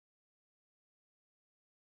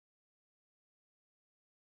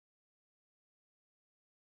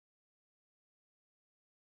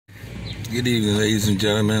Good evening, ladies and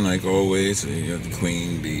gentlemen. Like always, you have the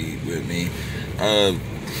Queen Bee with me.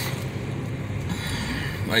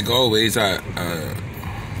 Like always, I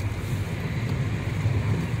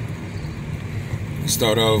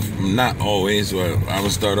start off, not always, but I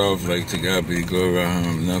would start off like to God be the glory,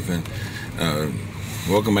 nothing.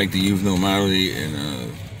 Welcome back to Youth Normality,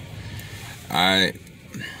 and I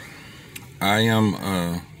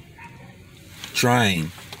am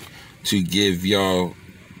trying to give y'all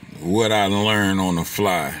what I learn on the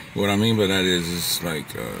fly. What I mean by that is like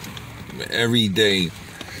every day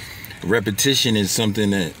repetition is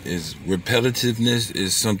something that is repetitiveness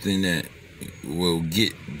is something that will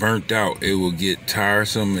get burnt out. It will get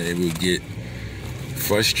tiresome. It will get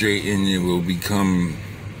frustrating. It will become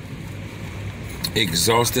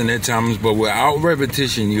exhausting at times. But without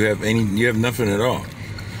repetition, you have nothing at all.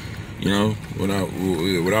 You know,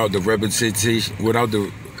 without the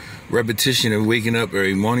repetition of waking up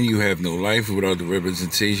every morning, you have no life. Without the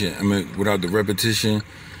repetition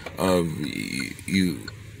of you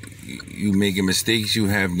making mistakes, you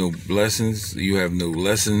have no blessings. You have no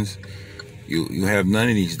lessons. You have none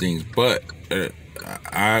of these things. But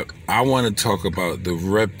I want to talk about the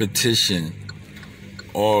repetition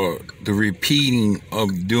or the repeating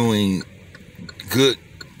of doing good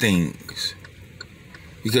things,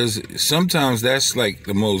 because sometimes that's like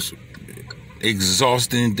the most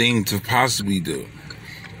exhausting thing to possibly do.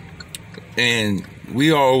 And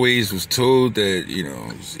we always was told that, you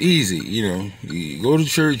know, it's easy. You know, you go to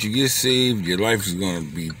church, you get saved, your life is going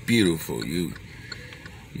to be beautiful. You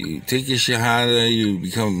take your shahada, you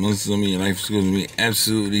become Muslim, your life is going to be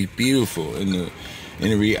absolutely beautiful. And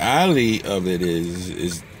the reality of it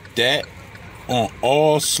is that on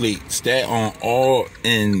all slates, that on all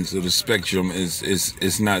ends of the spectrum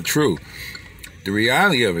is not true. The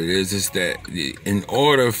reality of it is that in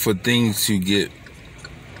order for things to get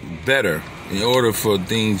better, in order for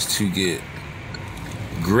things to get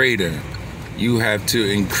greater, you have to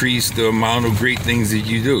increase the amount of great things that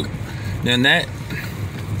you do. Then that,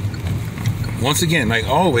 once again, like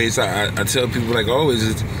always, I tell people like always,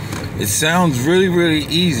 it sounds really, really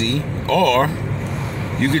easy, or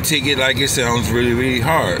you could take it like it sounds really, really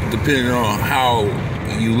hard, depending on how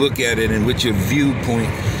you look at it and what your viewpoint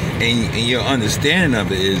and your understanding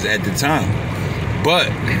of it is at the time.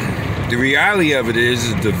 But the reality of it is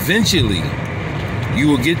that eventually you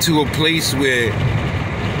will get to a place where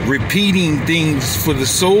repeating things for the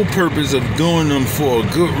sole purpose of doing them for a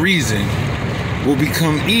good reason will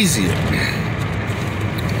become easier.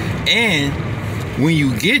 And when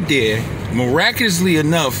you get there, miraculously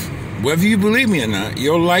enough, whether you believe me or not,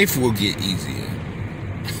 your life will get easier.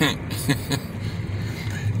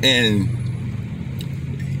 And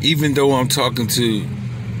even though I'm talking to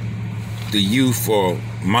the youth, or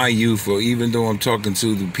my youth, or even though I'm talking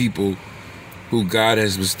to the people who God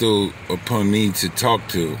has bestowed upon me to talk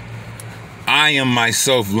to, I am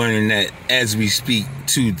myself learning that as we speak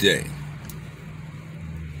today.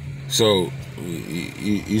 So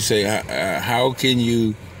you say, how can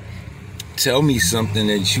you tell me something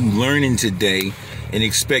that you learning today and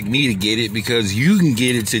expect me to get it, because you can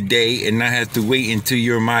get it today and not have to wait until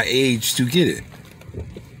you're my age to get it?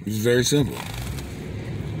 It's very simple.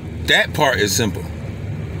 That part is simple.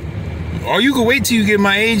 Or you can wait till you get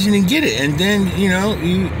my age and then get it, and then, you know,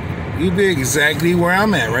 you'll be exactly where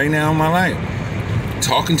I'm at right now in my life,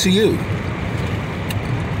 talking to you.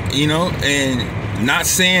 You know, and not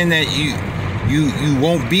saying that you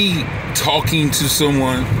won't be talking to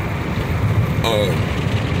someone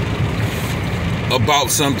about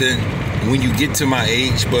something when you get to my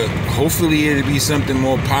age, but hopefully it'll be something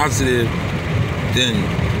more positive than,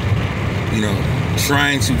 you know,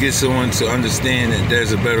 trying to get someone to understand that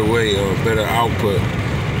there's a better way, or a better output,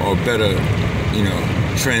 or a better, you know,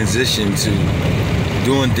 transition to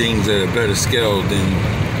doing things at a better scale than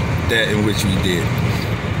that in which we did.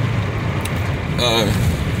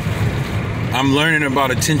 I'm learning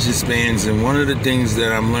about attention spans, and one of the things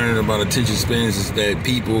that I'm learning about attention spans is that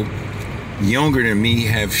people younger than me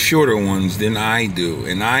have shorter ones than I do,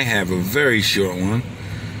 and I have a very short one.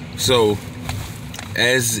 So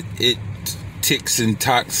as it ticks and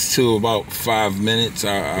tocks to about 5 minutes,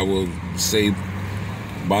 I will say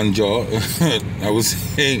bonjour. I will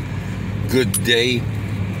say good day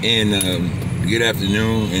and good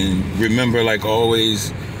afternoon. And remember, like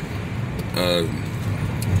always,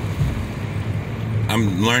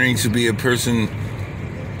 I'm learning to be a person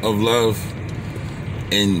of love,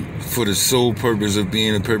 and for the sole purpose of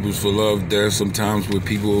being a purpose for love, there are some times where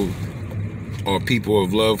people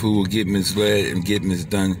of love who will get misled and get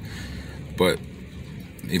misdone. But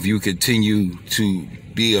if you continue to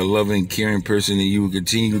be a loving, caring person, and you will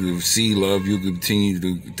continue to see love. You continue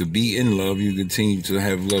to be in love. You continue to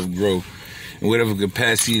have love grow in whatever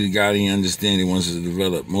capacity the God and understanding wants us to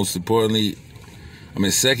develop. Most importantly,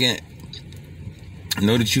 second,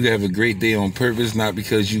 know that you have a great day on purpose, not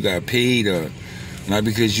because you got paid or not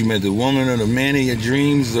because you met the woman or the man of your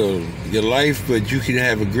dreams or your life, but you can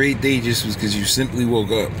have a great day just because you simply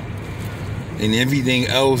woke up. And everything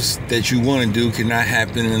else that you want to do cannot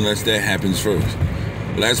happen unless that happens first.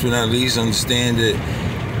 Last but not least, understand that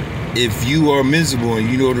if you are miserable and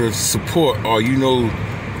you know the support, or you know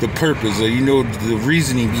the purpose, or you know the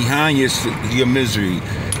reasoning behind your misery,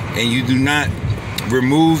 and you do not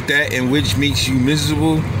remove that in which makes you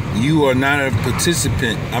miserable, you are not a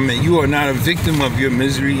participant. You are not a victim of your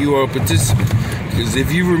misery, you are a participant. Because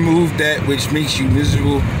if you remove that which makes you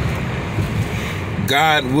miserable,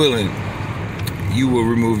 God willing, you will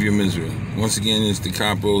remove your misery. Once again, it's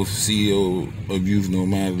Decopbo, CEO of Youth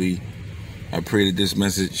Normality. I pray that this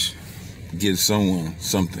message gives someone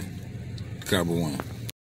something. Decopbo 1.